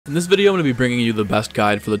In this video, I'm going to be bringing you the best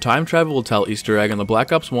guide for the time travel will tell Easter egg on the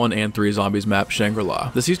Black Ops 1 and 3 Zombies map,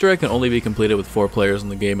 Shangri-La. This Easter egg can only be completed with 4 players in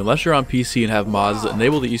the game unless you're on PC and have mods that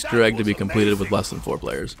enable the Easter egg to be completed with less than 4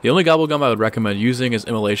 players. The only Gobblegum I would recommend using is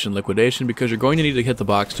Immolation Liquidation because you're going to need to hit the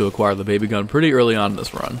box to acquire the baby gun pretty early on in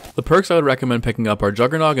this run. The perks I would recommend picking up are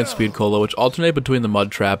Juggernog and Speed Cola, which alternate between the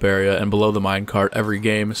mud trap area and below the minecart every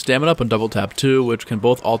game, Stamina Up and Double Tap 2, which can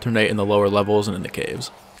both alternate in the lower levels and in the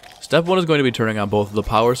caves. Step 1 is going to be turning on both of the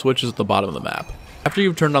power switches at the bottom of the map. After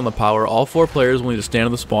you've turned on the power, all 4 players will need to stand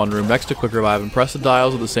in the spawn room next to Quick Revive and press the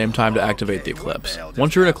dials at the same time to activate the Eclipse.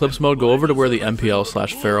 Once you're in Eclipse mode, go over to where the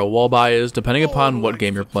MPL/Pharaoh wall buy is, depending upon what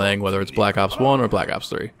game you're playing, whether it's Black Ops 1 or Black Ops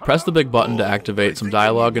 3. Press the big button to activate some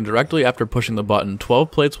dialogue, and directly after pushing the button,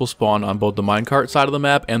 12 plates will spawn on both the minecart side of the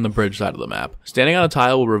map and the bridge side of the map. Standing on a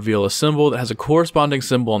tile will reveal a symbol that has a corresponding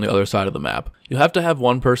symbol on the other side of the map. You'll have to have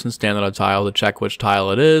one person stand on a tile to check which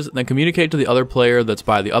tile it is, and then communicate to the other player that's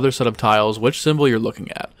by the other set of tiles which symbol you're looking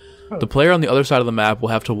at. The player on the other side of the map will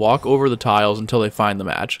have to walk over the tiles until they find the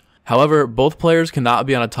match. However, both players cannot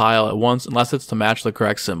be on a tile at once unless it's to match the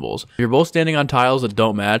correct symbols. If you're both standing on tiles that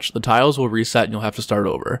don't match, the tiles will reset and you'll have to start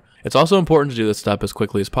over. It's also important to do this step as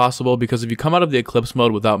quickly as possible because if you come out of the Eclipse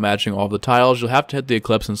mode without matching all of the tiles, you'll have to hit the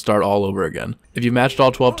Eclipse and start all over again. If you've matched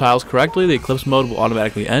all 12 tiles correctly, the Eclipse mode will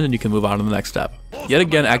automatically end and you can move on to the next step. Yet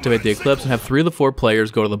again, activate the Eclipse and have 3 of the 4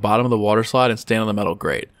 players go to the bottom of the water slide and stand on the metal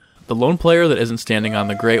grate. The lone player that isn't standing on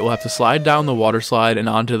the grate will have to slide down the water slide and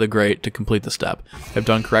onto the grate to complete the step. If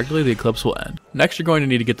done correctly, the Eclipse will end. Next, you're going to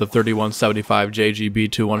need to get the 3175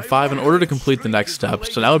 JGB215 in order to complete the next step,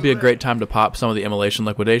 so now would be a great time to pop some of the Immolation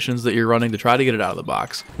Liquidations that you're running to try to get it out of the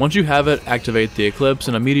box. Once you have it, activate the Eclipse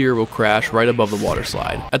and a meteor will crash right above the water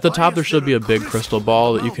slide. At the top there should be a big crystal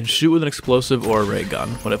ball that you can shoot with an explosive or a ray gun.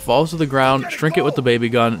 When it falls to the ground, shrink it with the baby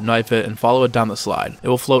gun, knife it, and follow it down the slide. It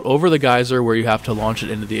will float over the geyser where you have to launch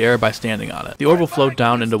it into the air by standing on it. The orb will float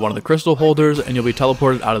down into one of the crystal holders and you'll be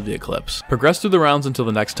teleported out of the Eclipse. Progress through the rounds until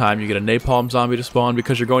the next time you get a napalm zombie to spawn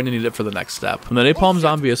because you're going to need it for the next step. When the napalm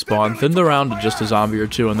zombie is spawned, thin the round to just a zombie or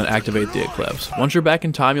 2 and then activate the Eclipse. Once you're back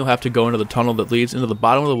in time, you'll have to go into the tunnel that leads into the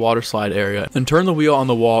bottom of the water slide area and turn the wheel on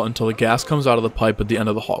the wall until the gas comes out of the pipe at the end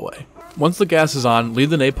of the hallway. Once the gas is on, lead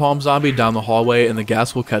the napalm zombie down the hallway and the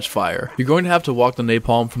gas will catch fire. You're going to have to walk the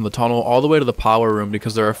napalm from the tunnel all the way to the power room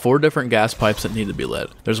because there are 4 different gas pipes that need to be lit.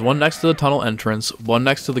 There's one next to the tunnel entrance, one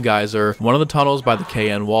next to the geyser, one of the tunnels by the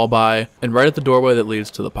KN wall by, and right at the doorway that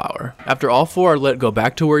leads to the power. After all 4 are lit, go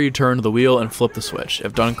back to where you turned the wheel and flip the switch.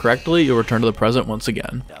 If done correctly, you'll return to the present once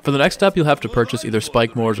again. For the next step, you'll have to purchase either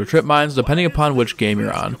spike moors or trip mines depending upon which game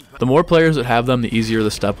you're on. The more players that have them, the easier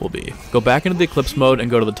the step will be. Go back into the Eclipse mode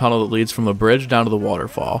and go to the tunnel that leads from the bridge down to the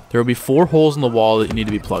waterfall. There will be 4 holes in the wall that you need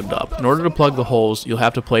to be plugged up. In order to plug the holes, you'll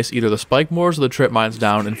have to place either the spike moors or the trip mines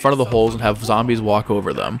down in front of the holes and have zombies walk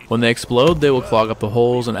over them. When they explode, they will clog up the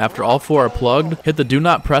holes, and after all 4 are plugged, hit the do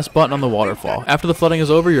not press button on the waterfall. After the flooding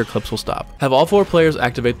is over, your Eclipse will stop. Have all 4 players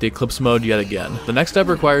activate the Eclipse mode yet again. The next step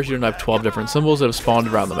requires you to knife 12 different symbols that have spawned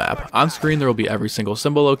around the map. On screen there will be every single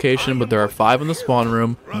symbol location, but there are 5 in the spawn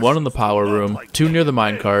room, 1 in the power room, 2 near the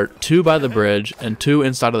minecart, 2 by the bridge, and 2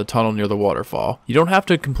 inside of the tunnel near the waterfall. You don't have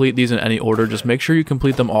to complete these in any order, just make sure you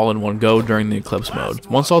complete them all in one go during the Eclipse mode.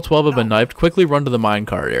 Once all 12 have been knifed, quickly run to the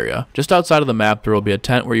minecart area. Just outside of the map there will be a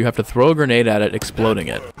tent where you have to throw a grenade at it, exploding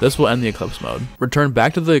it. This will end the Eclipse mode. Return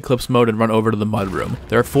back to the Eclipse mode and run over to the mud room.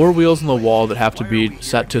 There are 4 wheels in the wall that have to be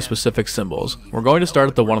set to specific symbols. We're going to start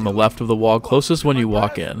at the one on the left of the wall closest when you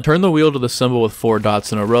walk in. Turn the wheel to the symbol with 4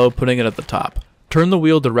 dots in a row, putting it at the top. Turn the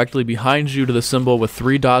wheel directly behind you to the symbol with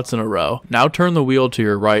 3 dots in a row. Now turn the wheel to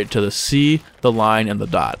your right to the C, the line, and the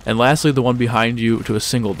dot. And lastly, the one behind you to a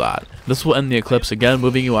single dot. This will end the Eclipse again,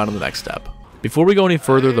 moving you on to the next step. Before we go any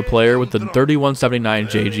further, the player with the 3179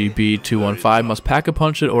 JGB215 must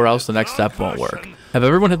pack-a-punch it or else the next step won't work. Have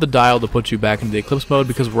everyone hit the dial to put you back into the Eclipse mode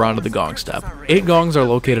because we're on to the Gong step. 8 gongs are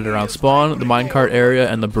located around spawn, the minecart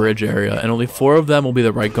area, and the bridge area, and only 4 of them will be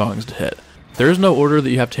the right gongs to hit. There is no order that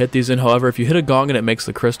you have to hit these in, however, if you hit a gong and it makes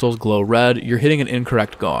the crystals glow red, you're hitting an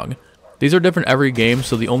incorrect gong. These are different every game,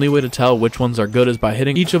 so the only way to tell which ones are good is by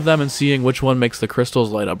hitting each of them and seeing which one makes the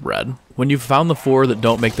crystals light up red. When you've found the 4 that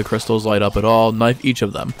don't make the crystals light up at all, knife each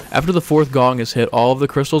of them. After the 4th gong is hit, all of the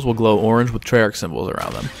crystals will glow orange with Treyarch symbols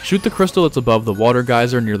around them. Shoot the crystal that's above the water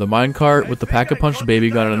geyser near the minecart with the pack-a-punch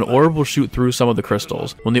baby gun, and an orb will shoot through some of the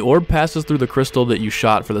crystals. When the orb passes through the crystal that you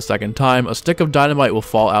shot for the second time, a stick of dynamite will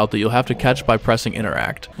fall out that you'll have to catch by pressing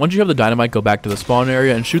interact. Once you have the dynamite, go back to the spawn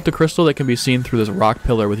area and shoot the crystal that can be seen through this rock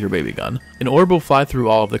pillar with your baby gun. An orb will fly through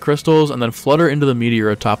all of the crystals and then flutter into the meteor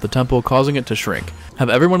atop the temple, causing it to shrink. Have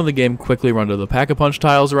everyone in the game quickly run to the Pack-a-Punch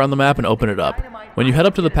tiles around the map and open it up. When you head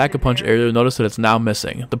up to the Pack-a-Punch area, you'll notice that it's now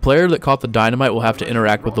missing. The player that caught the Dynamite will have to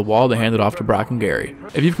interact with the wall to hand it off to Brock and Gary.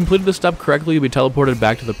 If you've completed this step correctly, you'll be teleported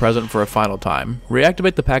back to the present for a final time.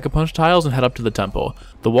 Reactivate the Pack-a-Punch tiles and head up to the temple.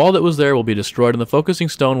 The wall that was there will be destroyed and the focusing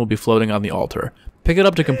stone will be floating on the altar. Pick it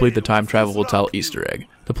up to complete the Time Travel Will Tell Easter egg.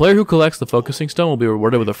 The player who collects the focusing stone will be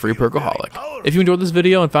rewarded with a free Perkaholic. If you enjoyed this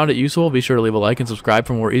video and found it useful, be sure to leave a like and subscribe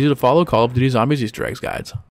for more easy to follow Call of Duty Zombies Easter eggs guides.